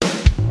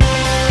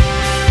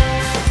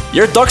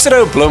Here at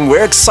Doxa Bloem,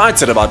 we're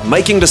excited about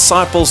making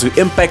disciples who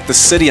impact the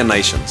city and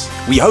nations.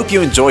 We hope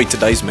you enjoyed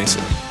today's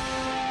message.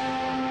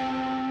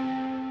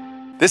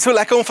 Dis so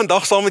lekker om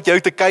vandag saam met jou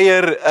te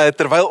kuier,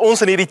 terwyl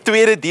ons in hierdie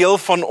tweede deel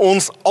van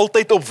ons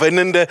altyd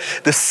opwindende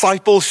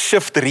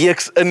discipleship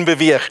reeks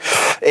inbeweeg.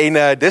 En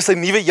dis 'n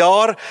nuwe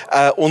jaar,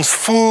 ons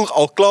voel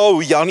al klaar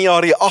hoe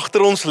Januarie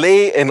agter ons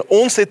lê en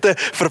ons het 'n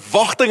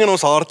verwagting in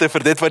ons harte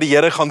vir dit wat die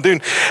Here gaan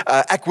doen.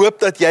 Ek hoop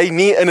dat jy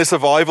nie in 'n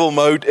survival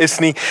mode is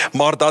nie,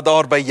 maar dat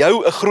daar by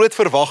jou 'n groot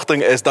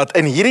verwagting is dat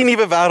in hierdie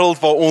nuwe wêreld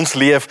waar ons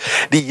leef,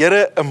 die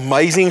Here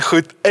amazing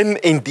goed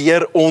in en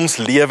deur ons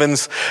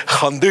lewens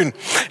gaan doen.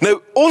 Nou,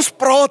 ons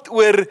praat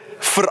oor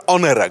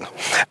verandering.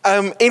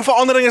 En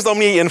verandering is dan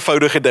nie 'n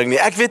eenvoudige ding nie.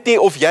 Ek weet nie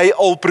of jy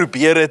al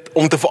probeer het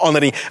om te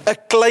verander nie. 'n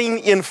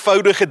Klein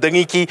eenvoudige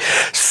dingetjie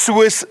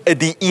soos 'n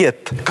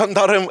dieet kan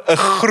daarom 'n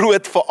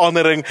groot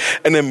verandering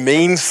in 'n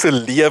mens se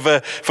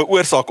lewe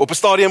veroorsaak. Op 'n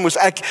stadium was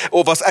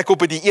ek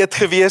op 'n dieet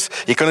gewees.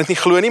 Jy kan dit nie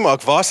glo nie, maar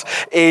ek was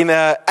en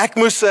ek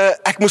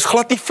moes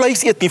glad nie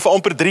vleis eet nie vir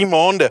amper 3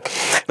 maande.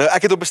 Nou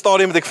ek het op 'n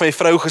stadium met ek vir my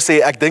vrou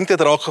gesê, ek dink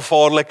dit raak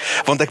gevaarlik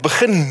want ek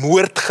begin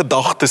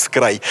moordgedagtes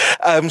kry.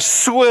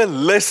 So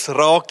lus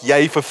raak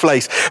jy vir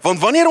vleis. Want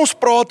wanneer ons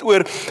praat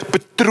oor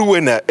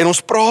patrone en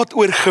ons praat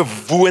oor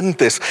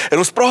gewoontes en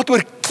ons praat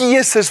oor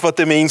keuses wat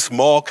 'n mens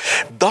maak,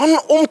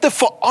 dan om te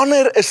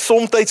verander is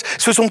soms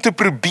soos om te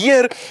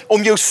probeer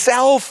om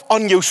jouself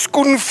aan jou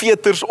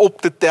skoenveters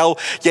op te tel.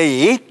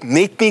 Jy het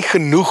net nie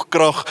genoeg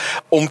krag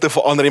om te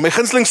verander nie. My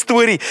gunsteling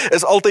storie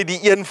is altyd die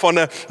een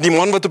van die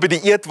man wat op 'n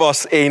dieet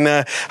was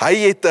en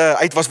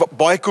hy was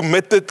baie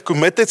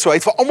committed, so hy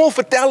het vir almal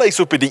vertel hy's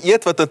op 'n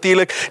dieet, wat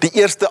natuurlik die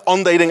eerste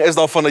aanduiding is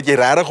daarvan dat jy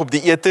regtig op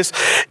dieet is.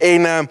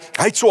 En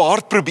hy het so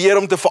hard probeer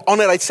om te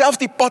verander. Hy het selfs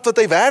die pad wat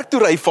hy werk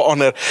toe ry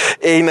verander.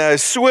 En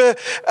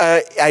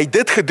hy het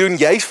dit gedoen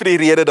juist vir die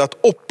rede dat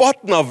op pad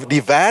na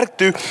die werk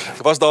toe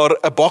was daar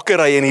 'n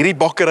bakkery en hierdie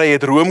bakkery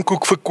het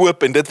roomkoek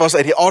verkoop en dit was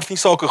uit die aard van die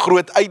saak 'n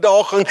groot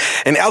uitdaging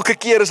en elke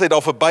keer as hy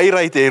daar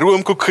verbyry het hy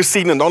roomkoek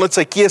gesien en dan het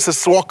sy keuse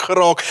swak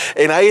geraak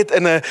en hy het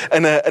in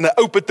 'n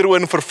ou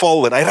patroon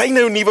verval en hy ry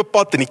nou 'n nuwe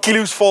pad en die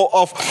kilos val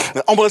af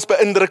en almal is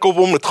beïndruk op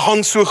hom, dit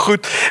gaan so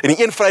goed en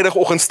die een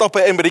Vrydagoggend stap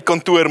hy in by die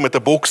kantoor met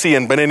 'n boksie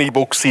en binne in die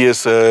boksie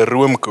is 'n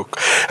roomkoek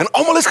en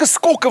almal is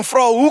geskok en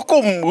vra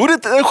hoe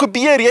dit nou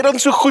gebeur, jy het dan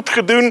so goed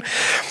gedoen.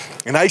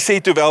 En hy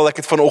sê toe wel, ek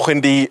het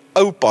vanoggend die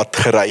ou pad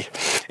gery.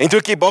 En toe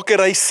ek die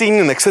bakkery sien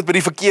en ek sit by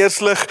die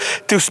verkeerslig,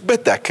 toe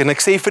bid ek en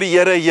ek sê vir die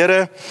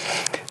Here,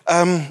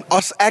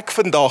 as ek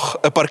vandag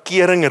 'n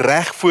parkering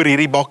reg voor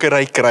hierdie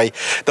bakkery kry,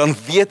 dan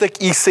weet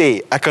ek u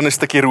sê, ek kan 'n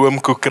stukkie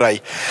roomkoek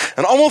kry.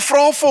 En almal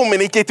vra vir hom, en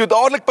het jy toe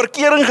dadelik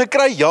parkering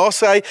gekry? Ja,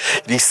 sê hy,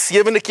 die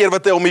 7de keer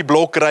wat hy om die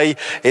blok ry,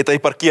 het hy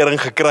parkering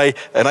gekry,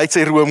 en hy het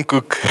sy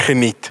roomkoek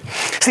geniet.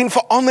 Sien,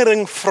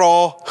 verandering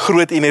vra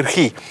groot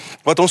energie,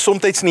 wat ons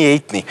soms nie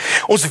het nie.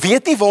 Ons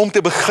weet nie waar om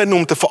te begin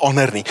om te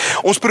verander nie.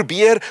 Ons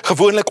probeer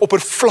gewoonlik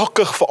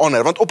oppervlakkig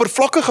verander, want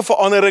oppervlakkige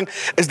verandering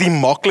is die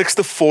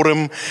maklikste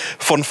vorm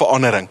van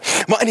verandering.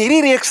 Maar in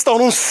hierdie reeks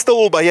staan ons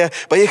stil by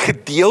 'n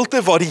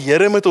gedeelte waar die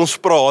Here met ons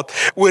praat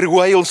oor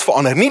hoe hy ons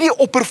verander. Nie die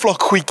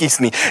oppervlak goedjies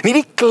nie, nie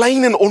die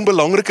klein en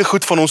onbelangrike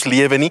goed van ons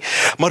lewe nie,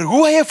 maar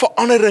hoe hy 'n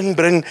verandering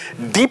bring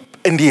diep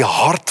in die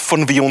hart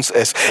van wie ons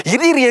is.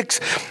 Hierdie reeks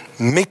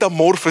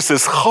Metamorfose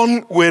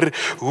gaan oor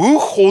hoe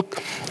God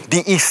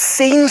die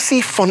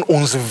essensie van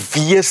ons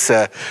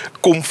wese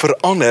kom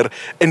verander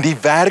in die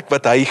werk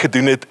wat hy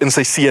gedoen het in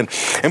sy seun.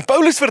 En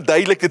Paulus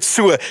verduidelik dit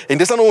so, en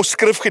dis dan ons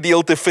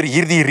skrifgedeelte vir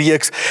hierdie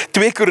reeks,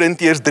 2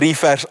 Korintiërs 3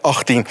 vers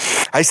 18.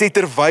 Hy sê,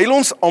 terwyl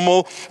ons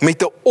almal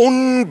met 'n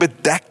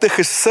onbedekte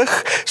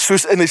gesig,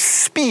 soos in 'n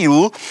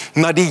spieël,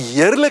 na die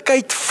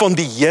heerlikheid van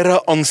die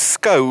Here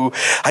aanskou,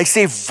 hy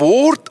sê,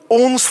 word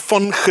ons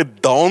van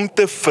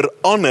gedaante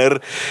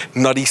verander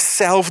na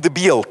dieselfde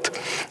beeld,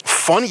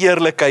 van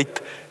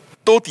heerlikheid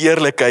tot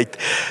heerlikheid,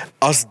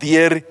 as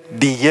deur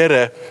die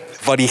Here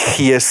wat die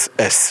Gees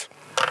is.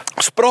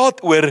 Ons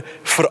praat oor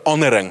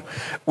verandering,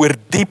 oor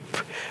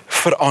diep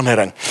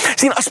verandering.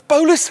 Sien, as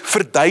Paulus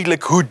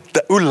verduidelik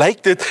hoe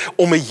lyk dit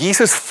om 'n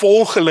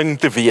Jesus-volgeling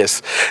te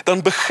wees,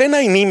 dan begin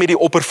hy nie met die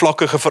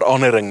oppervlakkige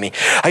verandering nie.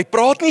 Hy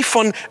praat nie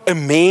van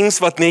 'n mens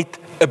wat net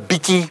 'n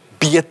bietjie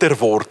beter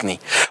word nie.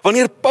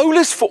 Wanneer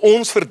Paulus vir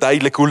ons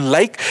verduidelik hoe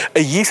lyk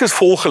 'n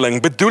Jesus-volgeling,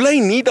 bedoel hy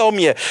nie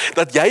daarmee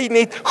dat jy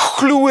net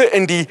glo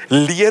in die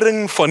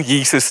lering van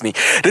Jesus nie.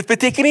 Dit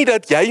beteken nie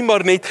dat jy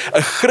maar net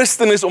 'n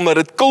Christen is omdat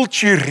dit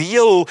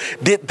kultureel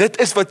dit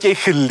is wat jy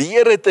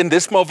geleer het en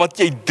dis maar wat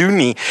jy doen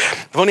nie.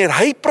 Wanneer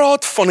hy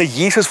praat van 'n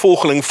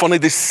Jesus-volgeling, van 'n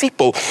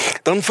disipel,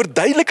 dan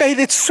verduidelik hy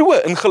dit so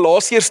in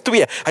Galasiërs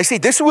 2. Hy sê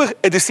dis hoe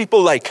 'n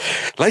disipel lyk.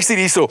 Luister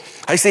hierso.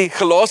 Hy sê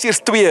Galasiërs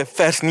 2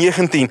 vers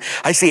 19.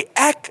 Hy sê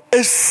ek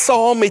is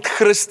saam met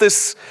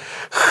Christus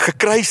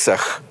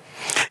gekruisig.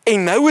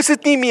 En nou is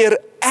dit nie meer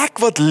ek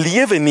wat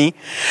lewe nie,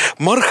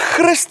 maar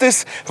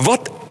Christus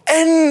wat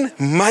in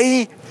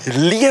my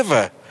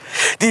lewe.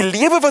 Die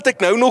lewe wat ek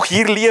nou nog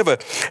hier lewe,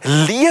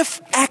 leef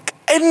ek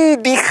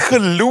in die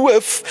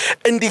geloof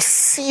in die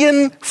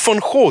Seun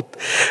van God,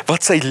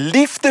 wat sy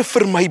liefde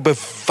vir my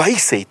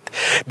bewys het,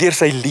 deur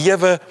sy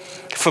lewe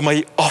vir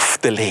my af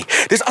te lê.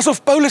 Dis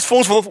asof Paulus vir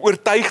ons wil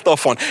oortuig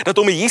daarvan, dat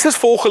om 'n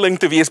Jesus-volgeling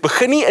te wees,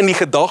 begin nie in die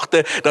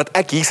gedagte dat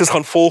ek Jesus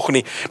gaan volg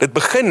nie. Dit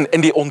begin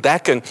in die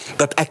ontdekking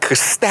dat ek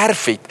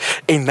gesterf het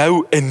en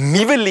nou 'n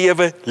nuwe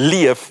lewe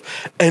leef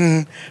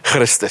in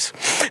Christus.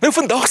 Nou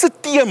vandag se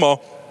tema,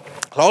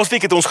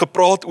 laasweek het ons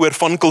gepraat oor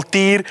van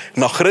kultuur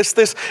na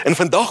Christus en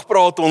vandag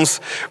praat ons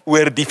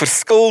oor die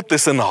verskil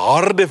tussen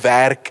harde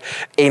werk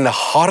en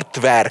hart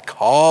werk.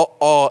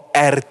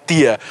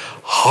 H-A-R-T,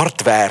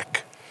 hart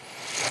werk.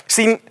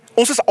 Sien,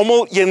 ons is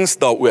almal eens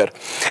daaroor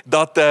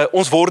dat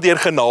ons word deur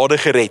genade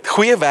gered.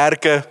 Goeie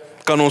werke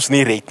kan ons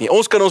nie red nie.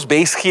 Ons kan ons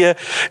bes gee.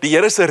 Die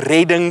Here se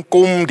redding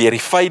kom deur die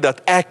feit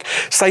dat ek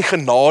sy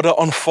genade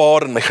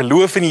aanvaar en my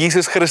geloof in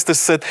Jesus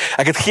Christus sit.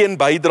 Ek het geen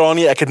bydrae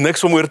nie, ek het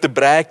niks om oor te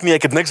brek nie,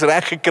 ek het niks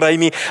reg gekry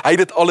nie. Hy het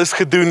dit alles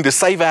gedoen. Dis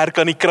sy werk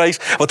aan die kruis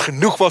wat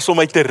genoeg was om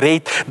my te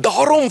red.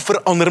 Daarom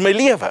verander my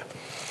lewe.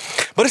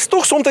 Maar dit is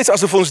tog soms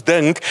asof ons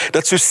dink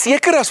dat so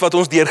seker as wat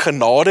ons deur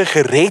genade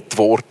gered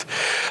word,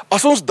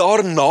 as ons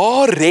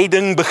daarna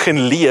redding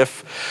begin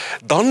leef,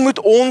 dan moet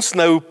ons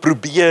nou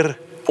probeer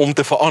om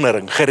te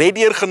verander. Gered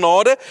deur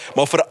genade,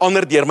 maar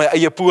verander deur my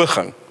eie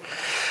poging.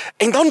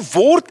 En dan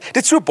word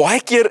dit so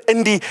baie keer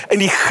in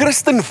die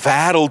Christen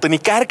wêreld, in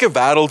die kerke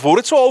wêreld, word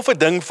dit so half 'n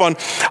ding van,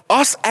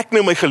 as ek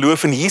nou my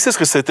geloof in Jesus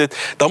gesit het,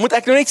 dan moet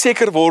ek nou net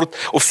seker word,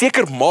 of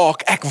seker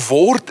maak, ek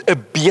word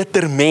 'n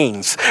beter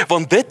mens.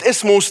 Want dit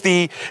is mos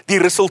die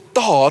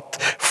resultaat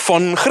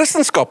van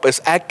Christendom,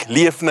 is ek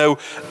leef nou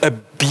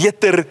 'n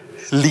beter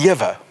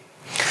lewe.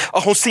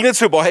 Ag, ons sien dit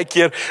so baie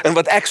keer in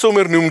wat ek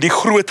sommer noem die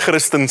groot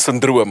Christen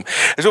syndroom.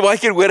 En so baie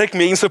keer hoor ek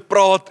mense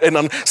praat en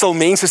dan sal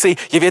mense sê,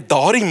 jy weet,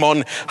 daardie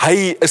man,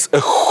 hy is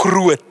 'n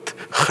groot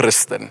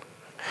Christen.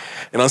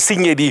 En dan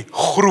sien jy die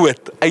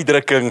groot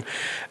uitdrukking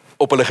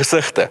op hulle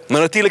gesigte.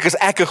 Nou natuurlik is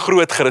ek 'n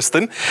groot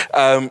Christen,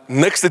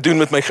 niks te doen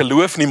met my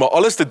geloof nie, maar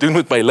alles te doen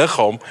met my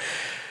liggaam.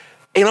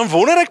 En dan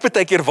wonder ek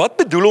baie keer, wat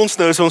bedoel ons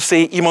nou as ons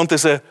sê iemand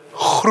is 'n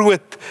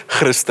groot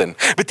Christen?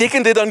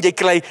 Beteken dit dan jy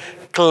kry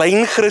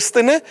klein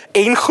Christene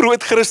en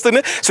groot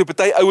Christene? So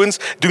party ouens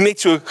doen net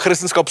so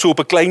Christendom so op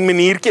 'n klein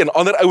maniertjie en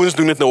ander ouens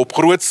doen dit nou op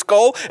groot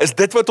skaal. Is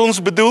dit wat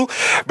ons bedoel?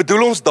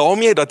 Bedoel ons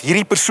daarmee dat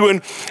hierdie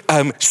persoon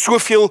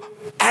soveel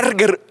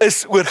erger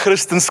is oor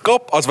Christendom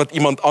as wat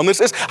iemand anders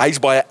is? Hy's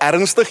baie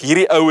ernstig,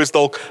 hierdie ou is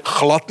dalk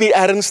glad nie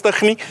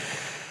ernstig nie.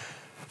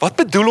 Wat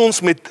bedoel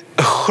ons met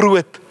 'n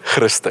groot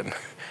Christen?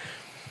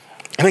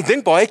 En ek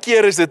dink baie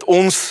keer is dit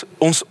ons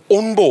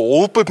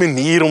onbeholpe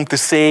manier om te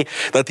sê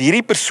dat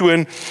hierdie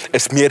persoon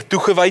is meer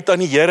toegewyd aan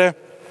die Here.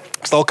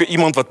 Dis dalk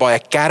iemand wat baie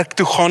kerk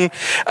toe gaan.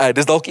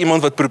 Dis dalk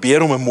iemand wat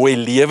probeer om 'n mooi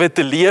lewe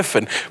te leef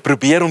en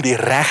probeer om die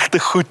regte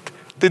goed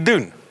te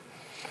doen.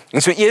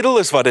 En so edel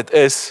is wat dit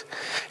is,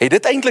 het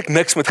dit eintlik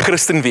niks met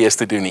Christen wees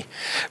te doen nie.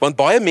 Want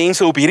baie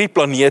mense op hierdie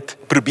planeet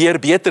probeer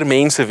beter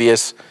mense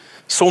wees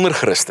sonder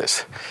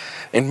Christus.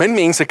 En min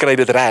mense kry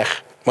dit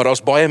reg, maar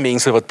daar's baie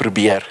mense wat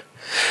probeer.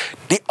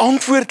 Die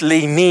antwoord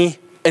lê nie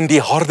in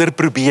die harder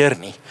probeer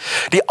nie.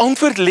 Die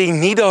antwoord lê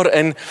nie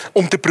daarin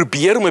om te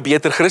probeer om 'n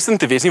beter Christen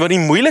te wees nie, want die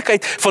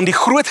moeilikheid van die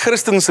groot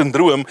Christen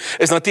syndroom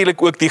is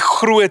natuurlik ook die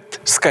groot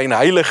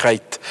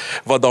skynheiligheid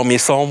wat daarmee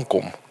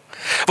saamkom.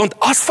 Want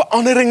as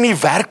verandering nie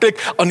werklik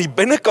aan die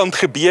binnekant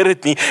gebeur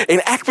het nie, en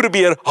ek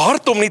probeer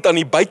hard om net aan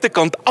die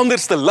buitekant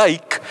anders te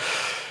lyk,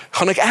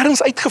 gaan ek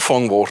ergens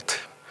uitgevang word.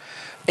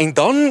 En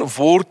dan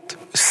word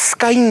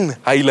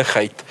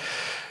skynheiligheid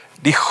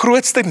die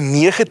grootste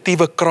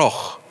negatiewe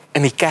krag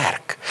in die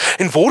kerk.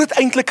 En word dit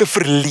eintlik 'n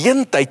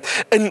verleentheid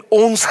in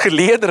ons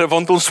geleedere,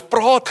 want ons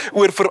praat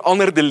oor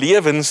veranderde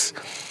lewens,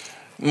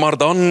 maar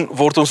dan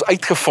word ons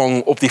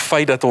uitgevang op die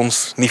feit dat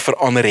ons nie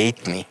verander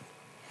het nie.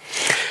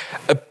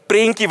 'n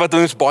Prentjie wat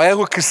ons baie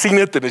ook gesien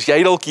het, en as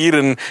jy dalk hier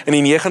in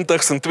die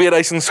 90s en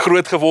 2000s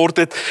groot geword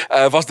het,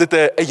 was dit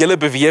 'n hele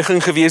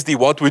beweging geweest, die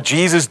What Would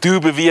Jesus Do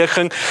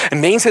beweging, en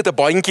mense het 'n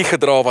bandjie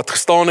gedra wat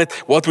gestaan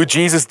het, What Would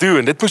Jesus Do,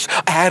 en dit moes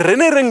 'n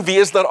herinnering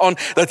wees daaraan,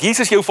 dat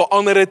Jesus jou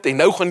verander het, en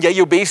nou gaan jy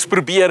jou bes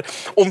probeer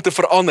om te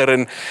verander,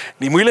 en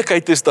die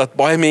moeilikheid is dat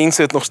baie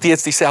mense het nog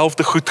steeds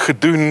dieselfde goed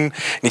gedoen,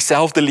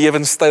 dieselfde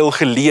lewenstyl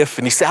geleef,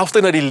 en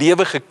dieselfde na die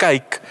lewe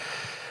gekyk,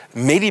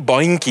 met die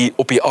bandjie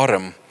op die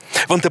arm.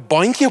 Want 'n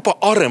bandjie op 'n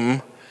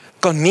arm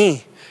kan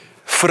nie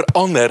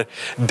verander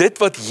dit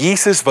wat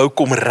Jesus wou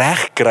kom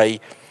regkry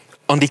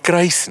aan die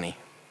kruis nie.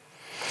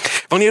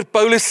 Wanneer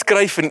Paulus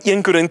skryf in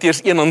 1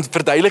 Korintiërs 1, dan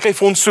verduidelik hy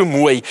vir ons so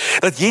mooi,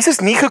 dat Jesus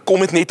nie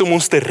gekom het net om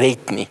ons te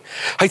red nie.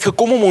 Hy het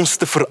gekom om ons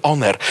te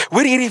verander.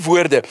 Hoor hierdie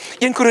woorde,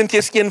 1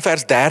 Korintiërs 1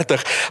 vers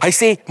 30, hy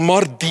sê,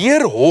 maar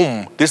deur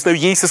hom, dis nou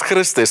Jesus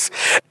Christus,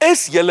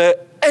 is julle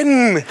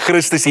in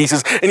Christus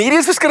Jesus. En hierdie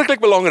is verskriklik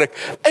belangrik,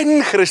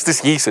 in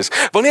Christus Jesus.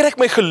 Wanneer ek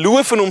my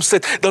geloof in hom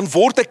sit, dan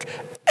word ek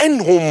in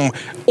hom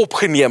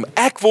opgeneem.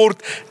 Ek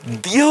word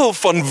deel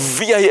van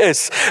wie hy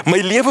is.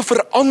 My lewe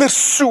verander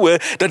so,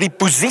 dat die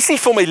posisie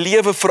van my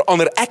lewe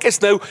verander. Ek is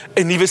nou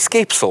 'n nuwe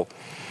skepsel.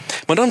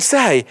 Maar dan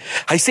sê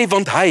hy sê,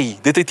 want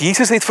dit het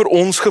Jesus het vir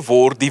ons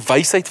geword, die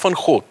wysheid van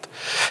God.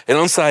 En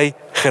dan sê hy,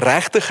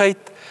 geregtigheid,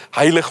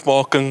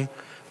 heiligmaking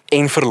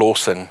en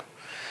verlossing.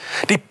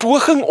 Die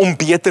poging om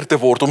beter te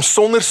word, om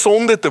sonder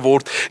sonde te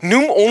word,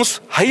 noem ons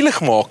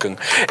heiligmaking.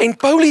 En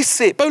Paulus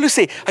sê,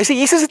 hy sê,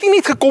 Jesus het nie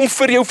net gekom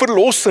vir jou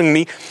verlossing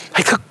nie,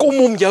 hy het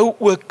gekom om jou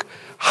ook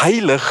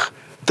heilig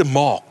te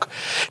maak.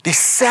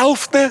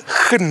 Dieselfde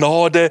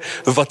genade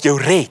wat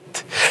jou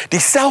red,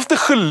 dieselfde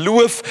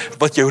geloof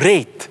wat jou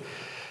red,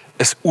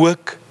 is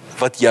ook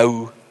wat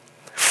jou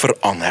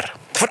verander.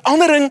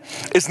 Verandering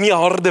is nie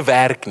harde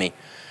werk nie,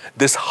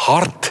 dis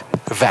hard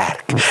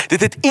werk.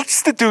 Dit het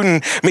iets te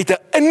doen met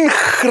 'n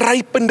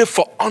ingrypende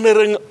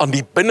verandering aan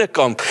die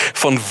binnekant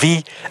van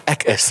wie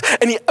ek is.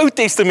 In die Ou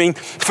Testament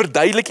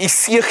verduidelik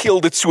Esegiel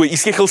dit so,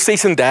 Esegiel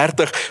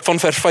 36 van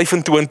vers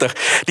 25.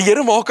 Die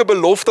Here maak 'n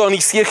belofte aan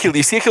Esegiel.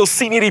 Esegiel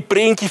sien hierdie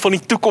prentjie van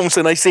die toekoms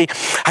en hy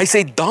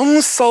sê,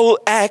 dan sal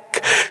ek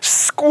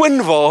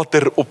skoon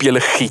water op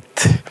julle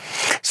giet,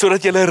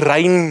 sodat julle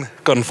rein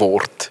kan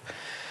word.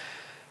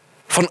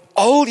 Van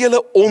al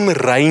julle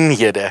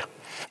onreinhede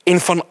en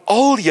van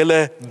al julle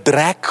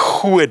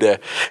drekgode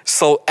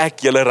sal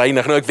ek julle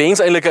reinig. Nou ek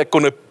wens eintlik ek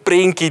kon 'n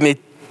prentjie net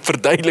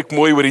verduidelik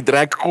mooi oor die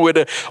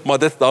drekgode, maar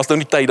daar's nou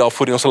nie tyd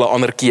daarvoor nie, ons sal 'n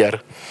ander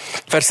keer.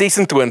 Vers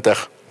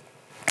 26.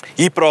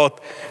 Hier praat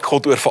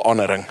God oor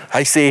verandering.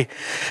 Hy sê,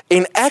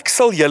 en ek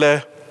sal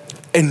julle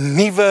 'n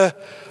nuwe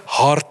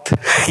hart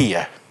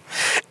gee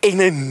en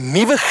 'n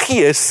nuwe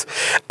gees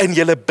in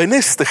julle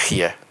binneste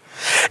gee.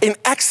 En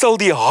ek sal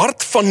die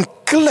hart van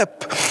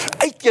klip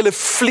uit julle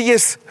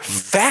vlees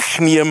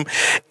wegneem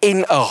en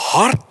 'n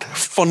hart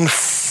van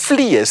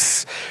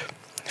vlees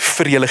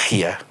vir julle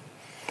gee.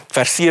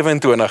 Vers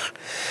 27.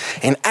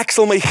 En ek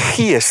sal my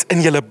gees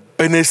in julle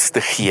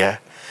binneste gee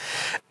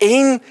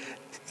en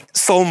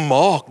sal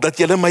maak dat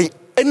julle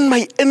in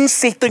my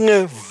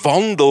insettinge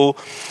wandel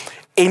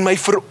en my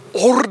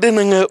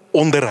verordeninge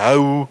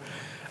onderhou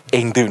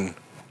en doen.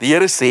 Die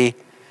Here sê,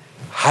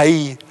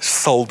 hy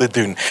sal dit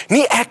doen.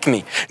 Nie ek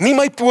nie, nie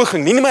my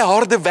poging nie, nie my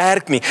harde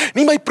werk nie,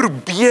 nie my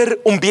probeer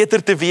om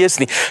beter te wees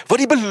nie. Wat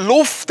die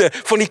belofte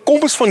van die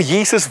koms van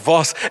Jesus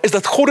was, is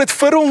dat God dit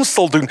vir ons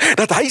sal doen,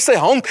 dat hy sy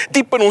hand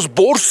diep in ons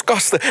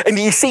borskaste, in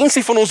die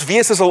essensie van ons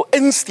wese sal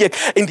insteek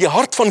en die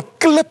hart van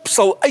klip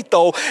sal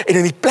uithaal en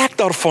in die plek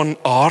daarvan 'n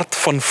hart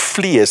van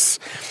vlees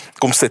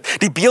kom sit.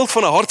 Die beeld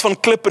van 'n hart van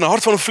klip en 'n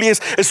hart van vlees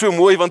is so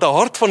mooi, want 'n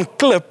hart van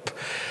klip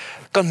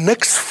kan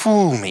niks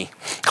voel nie.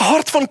 'n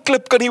Hart van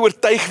klip kan nie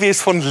oortuig wees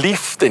van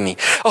liefde nie.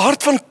 'n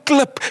Hart van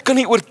klip kan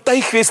nie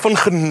oortuig wees van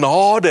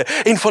genade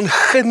en van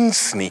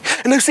guns nie.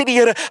 En nou sê die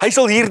Here, hy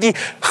sal hierdie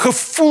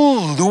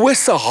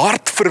gevoellose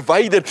hart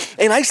verwyder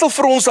en hy sal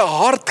vir ons 'n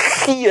hart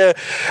gee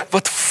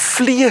wat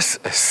vlees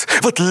is,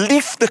 wat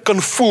liefde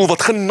kan voel,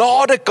 wat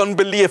genade kan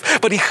beleef,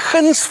 wat die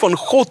guns van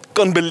God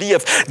kan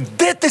beleef.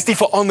 Dit is die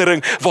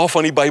verandering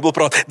waarvan die Bybel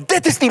praat.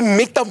 Dit is die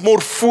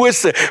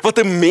metamorfose wat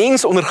 'n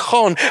mens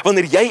ondergaan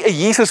wanneer jy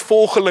 'n Jesus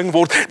volgeling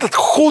word, dat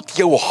God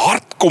jou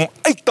hart kom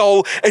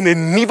uithaal en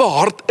 'n nuwe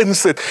hart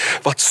insit,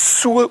 wat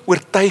so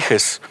oortuig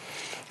is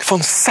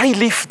van sy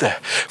liefde,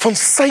 van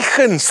sy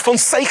guns, van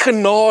sy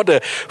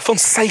genade, van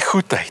sy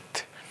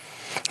goedheid.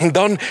 En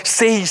dan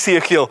sê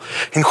Esegiel,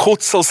 en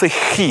God sal sy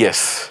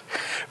gees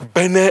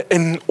binne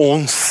in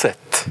ons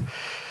sit,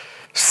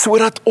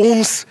 sodat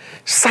ons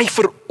sy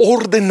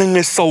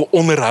verordeninge sal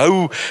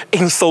onderhou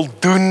en sal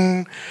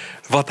doen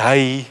wat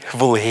hy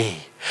wil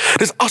hê.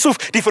 Dis asof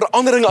die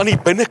verandering aan die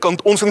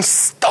binnekant ons in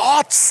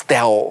staat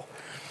stel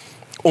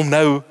om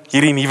nou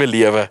hierdie nuwe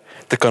lewe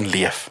te kan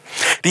leef.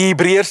 Die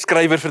Hebreërs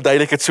skrywer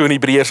verduidelik dit so in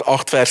Hebreërs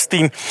 8 vers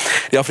 10.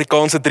 Die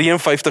Afrikaanse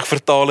 53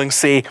 vertaling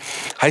sê,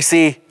 hy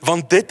sê,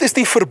 want dit is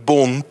die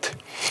verbond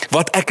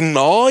wat ek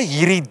na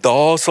hierdie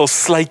dae sal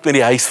sluit met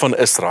die huis van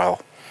Israel,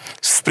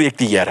 spreek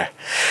die Here.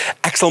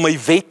 Ek sal my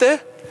wette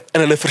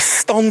in hulle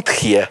verstand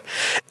gee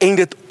en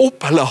dit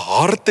op hulle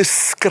harte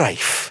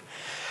skryf.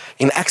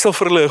 En ek sal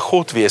vir hulle 'n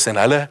God wees en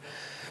hulle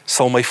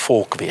sal my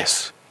volk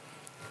wees.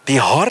 Die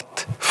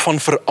hart van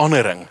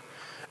verandering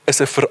is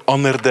 'n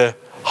veranderde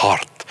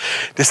hart.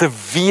 Dis 'n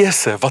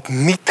wese wat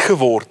nuut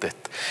geword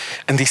het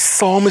in die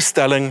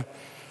samestelling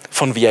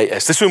van wie hy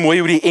is. Dis so mooi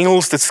hoe die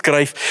Engels dit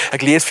skryf.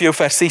 Ek lees vir jou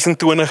vers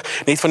 26,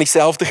 net van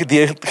dieselfde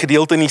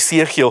gedeelte in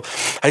Esegiel.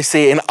 Hy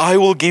sê, and I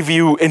will give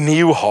you a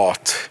new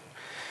heart.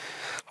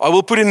 I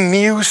will put a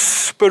new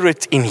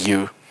spirit in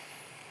you.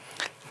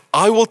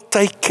 I will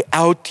take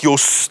out your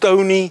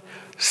stony,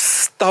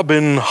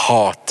 stubborn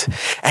heart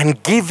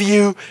and give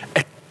you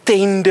a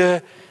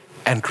tender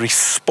and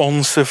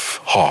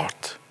responsive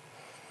heart.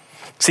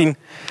 Sien,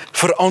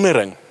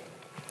 verandering,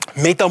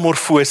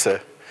 metamorfose,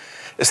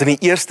 is in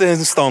die eerste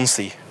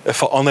instansie 'n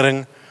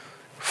verandering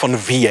van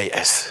wie jy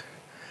is.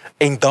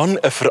 En dan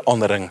 'n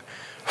verandering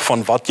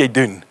van wat jy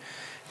doen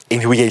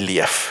en hoe jy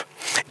leef.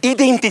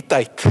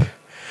 Identiteit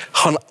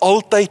gaan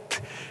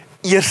altyd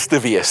eerste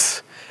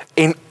wees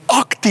en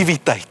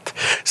aktiwiteit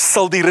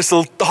sal die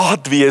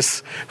resultaat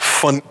wees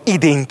van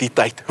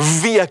identiteit.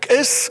 Wie ek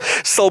is,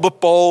 sal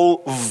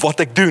bepaal wat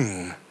ek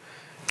doen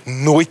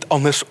nooit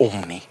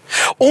andersom nie.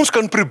 Ons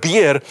kan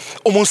probeer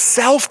om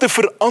onsself te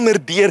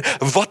verander deur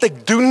wat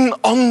ek doen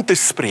aan te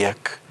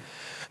spreek.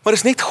 Maar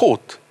is net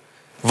God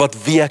wat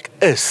wie ek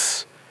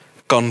is,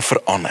 kan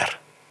verander.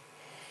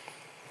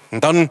 En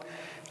dan,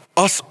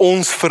 as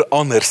ons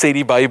verander, sê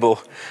die Bybel,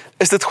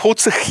 is dit God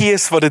se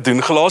gees wat dit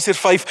doen. Galasiërs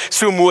 5,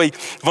 so mooi,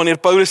 wanneer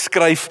Paulus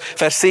skryf,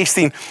 vers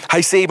 16,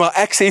 hy sê, maar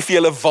ek sê vir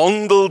julle,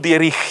 wandel deur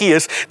die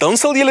gees, dan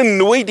sal julle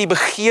nooit die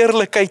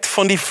begeerlikheid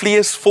van die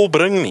vlees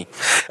volbring nie.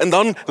 En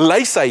dan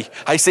lys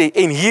hy sê,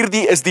 en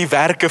hierdie is die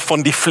werke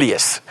van die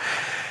vlees.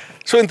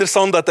 So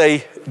interessant dat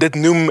hy dit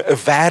noem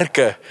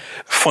werke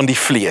van die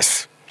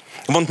vlees.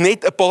 Want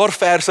net 'n paar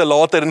verse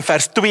later in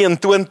vers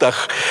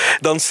 22,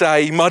 dan sê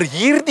hy, maar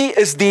hierdie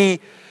is die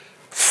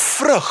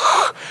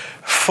vrug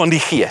van die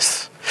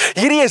gees.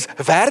 Hierdie is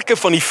werke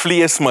van die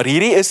vlees, maar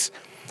hierdie is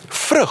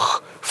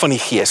vrug van die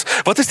gees.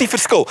 Wat is die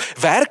verskil?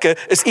 Werke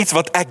is iets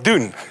wat ek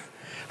doen.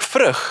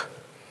 Vrug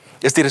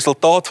is die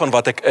resultaat van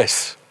wat ek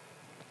is.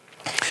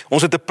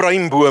 Ons het 'n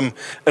pruimboom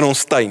in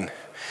ons tuin.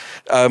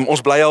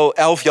 Ons bly al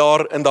 11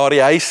 jaar in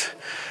daardie huis.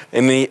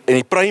 En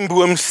die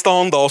pruimboom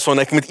staan daarso, en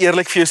ek moet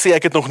eerlik vir jou sê,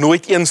 ek het nog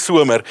nooit een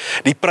somer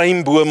die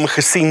pruimboom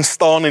gesien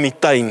staan in die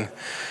tuin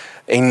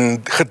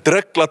en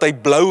gedruk laat hy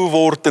blou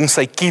word in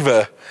sy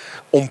kiewe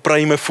om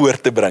pruime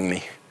voort te bring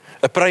nie.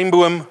 'n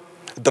Pruimboom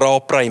dra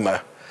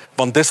pruime,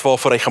 want dis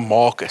waarvoor hy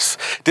gemaak is.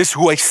 Dis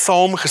hoe hy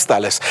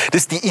saamgestel is.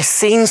 Dis die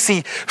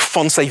essensie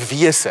van sy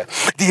wese.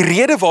 Die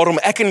rede waarom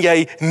ek en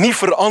jy nie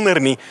verander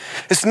nie,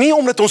 is nie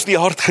omdat ons nie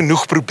hard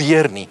genoeg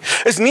probeer nie.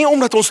 Is nie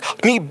omdat ons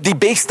nie die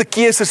beste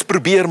keuses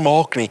probeer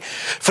maak nie.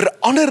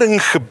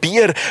 Verandering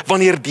gebeur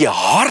wanneer die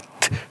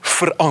hart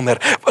verander.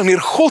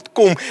 Wanneer God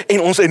kom en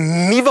ons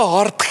 'n nuwe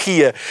hart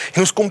gee en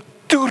ons kom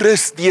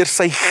toerus deur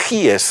sy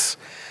gees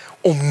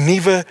om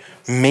nuwe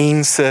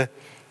mense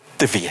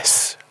te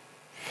wees.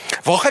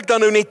 Wag ek dan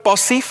nou net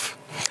passief?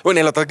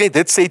 Nee, laat ek net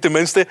dit sê ten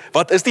minste,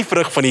 wat is die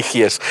vrug van die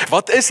gees?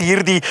 Wat is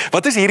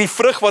hierdie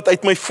vrug wat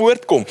uit my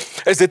voortkom?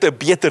 Is dit 'n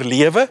beter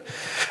lewe?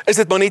 Is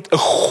dit maar net 'n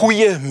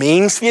goeie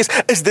mens wees?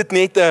 Is dit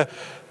net 'n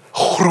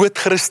groot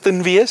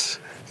Christen wees?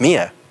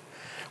 Nee.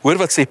 Hoor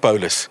wat sê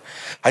Paulus.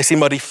 Hy sê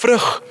maar die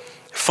vrug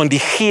van die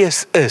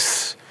gees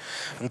is,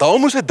 en daar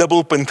moes 'n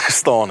dubbelpunt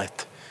gestaan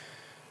het.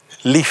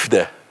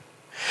 Liefde.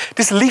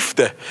 Dis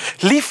liefde.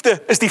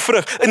 Liefde is die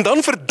vrug. En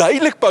dan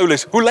verduidelik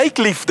Paulus, hoe lyk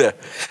liefde?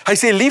 Hy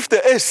sê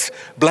liefde is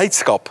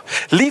blydskap.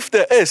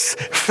 Liefde is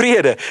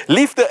vrede.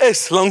 Liefde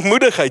is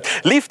lankmoedigheid.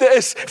 Liefde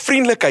is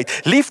vriendelikheid.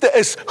 Liefde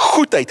is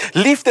goedheid.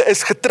 Liefde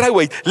is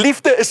getrouheid.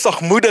 Liefde is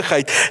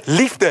sagmoedigheid.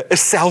 Liefde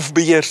is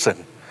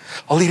selfbeheersing.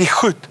 Al hierdie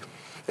goed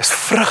is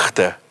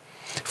vrugte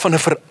van 'n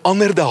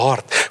veranderde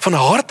hart. Van 'n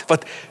hart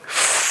wat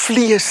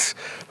vlees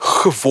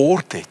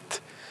geword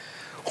het.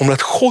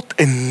 Omdat God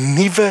 'n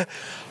nuwe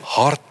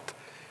hart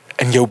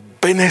in jou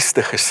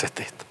binneste gesit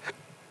het.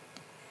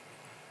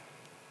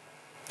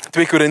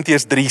 2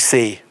 Korintiërs 3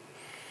 sê,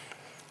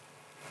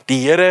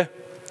 die Here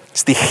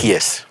is die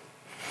Gees.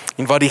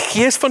 En wat die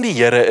Gees van die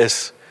Here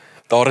is,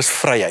 daar is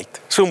vryheid.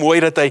 So mooi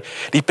dat hy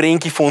die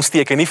prentjie vir ons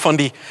teken, nie van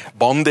die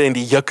bande en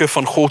die jukke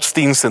van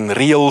godsdiens en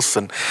reëls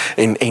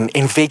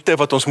en wette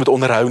wat ons moet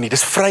onderhou nie,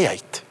 dis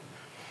vryheid.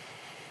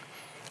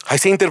 Hy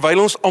sê terwyl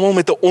ons almal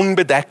met 'n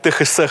onbedekte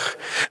gesig,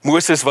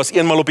 Moses was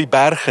eenmal op die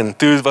berg en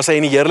toe was hy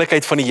in die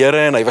heerlikheid van die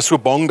Here en hy was so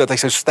bang dat hy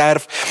sou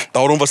sterf,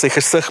 daarom was sy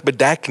gesig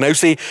bedek. Nou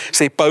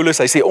sê Paulus,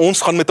 hy sê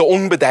ons gaan met 'n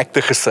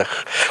onbedekte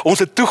gesig. Ons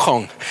het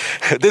toegang.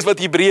 Dis wat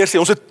Hebreërs sê,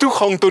 ons het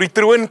toegang tot die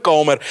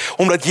troonkamer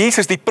omdat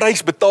Jesus die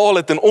prys betaal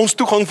het en ons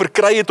toegang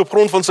verkry het op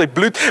grond van sy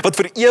bloed wat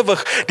vir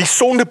ewig die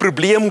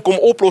sondeprobleem kom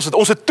oplos het.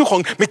 Ons het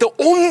toegang met 'n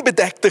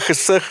onbedekte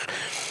gesig.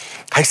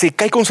 Hy sê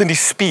kyk ons in die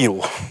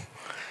spieël.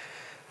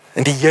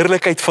 En die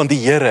heerlikheid van die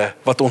Here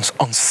wat ons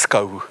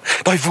aanskou.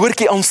 Daai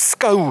woordjie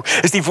aanskou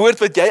is die woord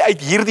wat jy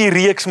uit hierdie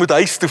reeks moet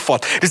huis toe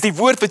vat. Dis die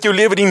woord wat jou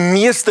lewe die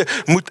meeste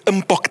moet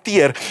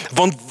impakteer.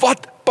 Want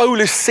wat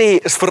Paulus sê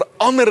is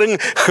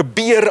verandering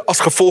gebeur as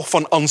gevolg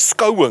van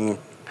aanskouing.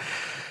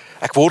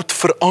 Ek word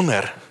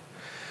verander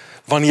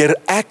wanneer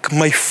ek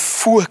my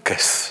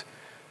fokus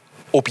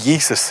op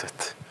Jesus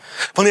sit.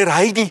 Wanneer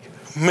hy die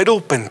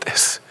middelpunt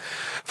is.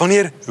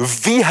 Wanneer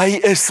wie hy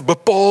is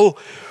bepaal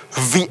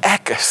wie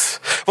ek is.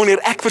 Wanneer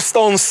ek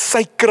verstaan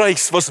sy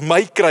kruis was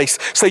my kruis,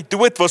 sy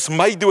dood was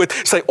my dood,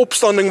 sy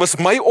opstanding was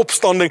my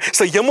opstanding,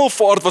 sy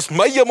hemelvaart was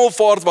my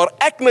hemelvaart, waar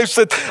ek nou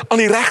sit aan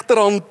die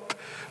regterhand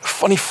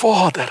van die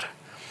Vader,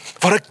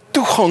 waar ek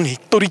toegang het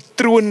tot die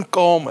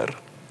troonkamer.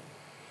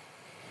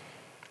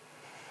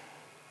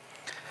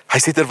 Hy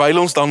sê terwyl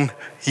ons dan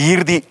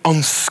hierdie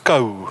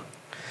aanskou,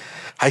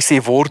 hy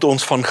sê word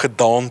ons van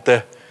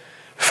gedaante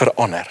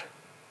verander.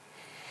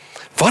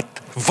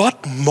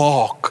 Wat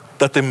maak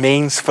dat 'n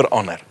mens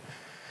verander?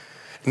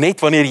 Net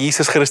wanneer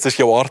Jesus Christus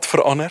jou hart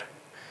verander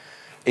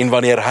en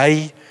wanneer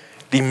hy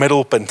die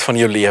middelpunt van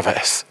jou lewe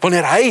is.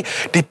 Wanneer hy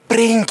die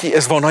prentjie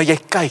is waarna jy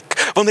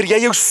kyk. Wanneer jy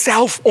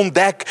jouself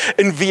ontdek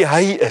in wie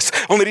hy is.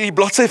 Wanneer jy die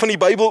bladsy van die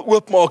Bybel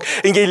oopmaak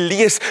en jy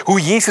lees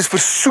hoe Jesus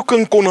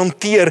versoeking kon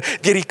hanteer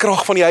deur die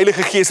krag van die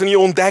Heilige Gees en jy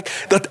ontdek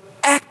dat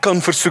ek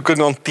kan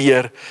versoeking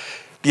hanteer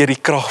deur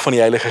die krag van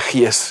die Heilige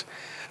Gees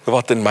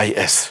wat in my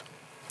is,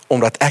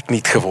 omdat ek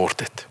nuut geword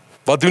het.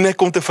 Wat doen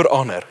ek om te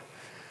verander?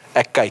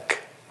 Ek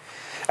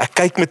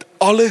kyk met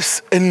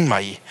alles in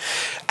my.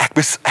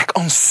 Ek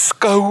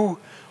aanskou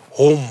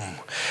hom.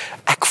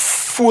 Ek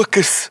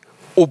fokus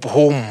op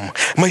hom.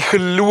 My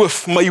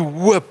geloof, my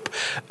hoop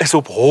is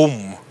op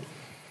hom.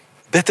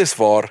 Dit is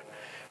waar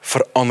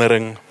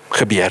verandering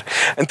gebeur.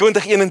 In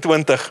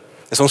 2021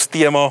 is ons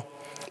tema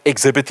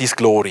Exhibit His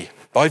Glory.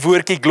 Daai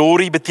woordjie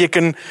glory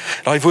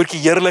daai woordjie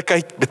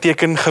heerlikheid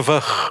beteken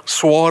gewig,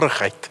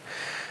 swaarigheid.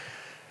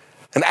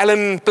 En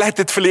Alan Platt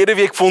het verlede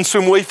week vir ons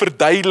so mooi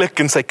verduidelik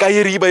in sy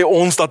kuier hier by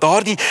ons, dat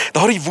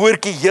daardie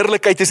woordjie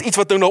heerlikheid is iets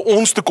wat nou na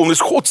ons toe kom.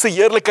 Dis God se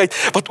heerlikheid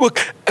wat ook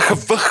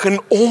gewig in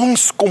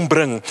ons kom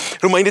bring.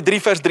 Romeine 3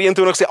 vers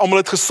 23 sê almal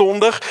het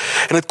gesondig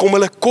en dit kom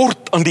hulle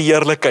kort aan die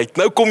heerlikheid.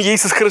 Nou kom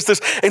Jesus Christus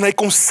en hy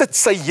kom sit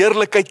sy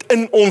heerlikheid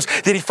in ons,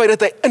 deur die feit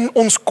dat hy in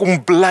ons kom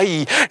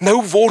bly.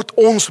 Nou word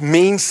ons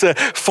mense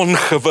van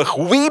gewig.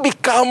 We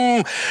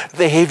become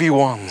the heavy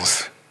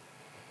ones.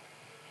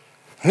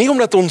 Nie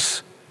omdat ons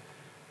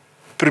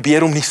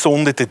probeer om nie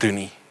sonde te doen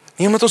nie.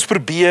 Nie omdat ons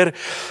probeer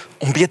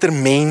om beter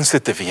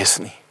mense te wees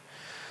nie.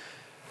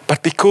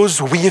 But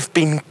because we have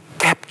been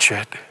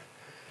captured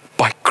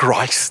by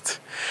Christ.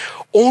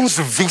 Ons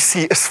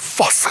visie is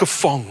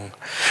vasgevang.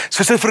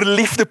 Soos 'n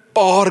verliefde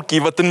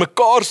paartjie wat in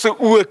mekaar se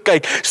oë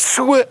kyk,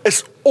 so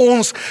is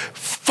ons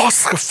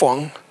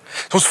vasgevang.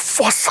 Ons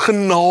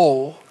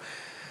vasgenaal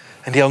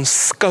in die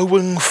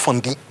aanskouing van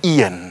die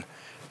een,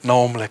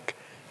 naamlik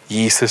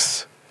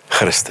Jesus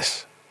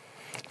Christus.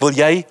 Wil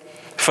jy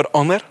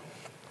verander?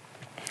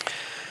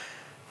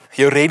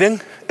 Jou redding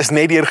is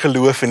net deur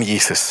geloof in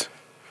Jesus.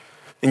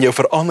 En jou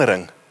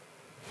verandering,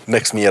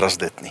 niks meer as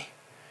dit nie.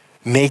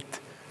 Net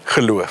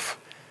geloof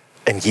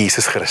in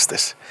Jesus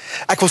Christus.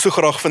 Ek wil so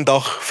graag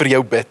vandag vir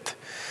jou bid,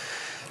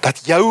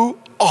 dat jou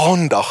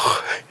aandag,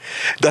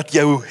 dat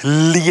jou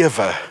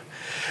lewe,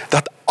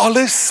 dat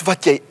alles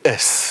wat jy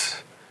is,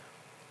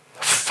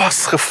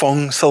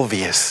 vasgevang sal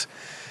wees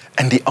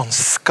in die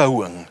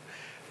aanskouing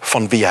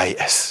van wie hy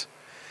is.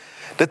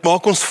 Dit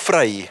maak ons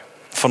vry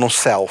van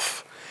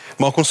onsself.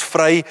 Maak ons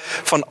vry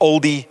van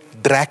al die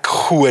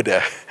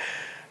drekgode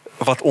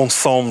wat ons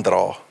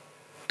saamdra.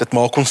 Dit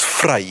maak ons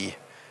vry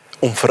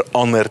om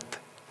veranderd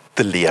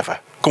te lewe.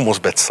 Kom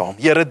ons bid saam.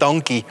 Here,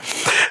 dankie.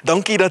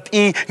 Dankie dat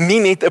U nie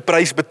net 'n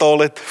prys betaal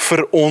het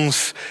vir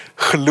ons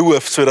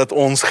geloof sodat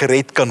ons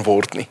gered kan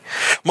word nie,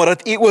 maar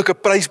dat U ook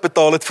 'n prys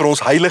betaal het vir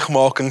ons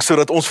heiligmaking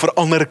sodat ons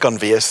verander kan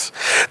wees.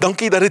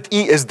 Dankie dat dit U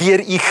is deur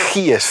U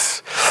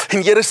Gees.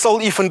 En Here,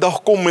 sal U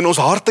vandag kom en ons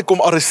harte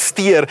kom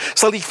arresteer.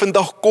 Sal U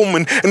vandag kom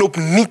en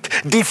opnuut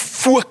die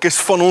fokus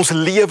van ons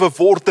lewe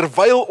word,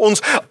 terwyl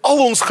ons al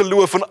ons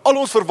geloof en al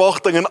ons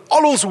verwagting en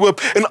al ons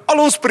hoop en al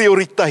ons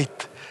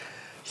prioriteit,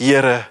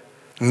 Here,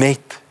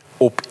 net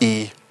op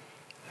U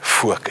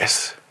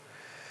fokus.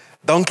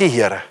 Dankie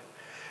Here,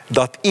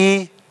 dat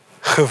U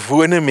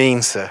gewone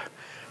mense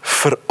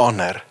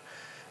verander,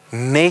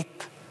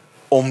 net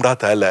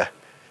omdat hulle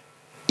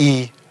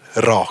U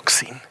raak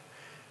sien.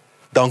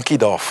 Dankie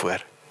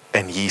daarvoor,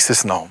 in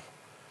Jesus naam.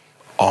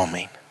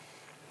 Amen.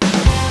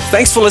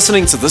 Thanks for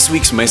listening to this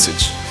week's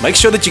message. Make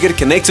sure that you get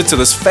connected to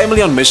this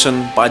family on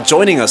mission by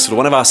joining us at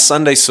one of our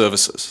Sunday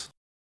services.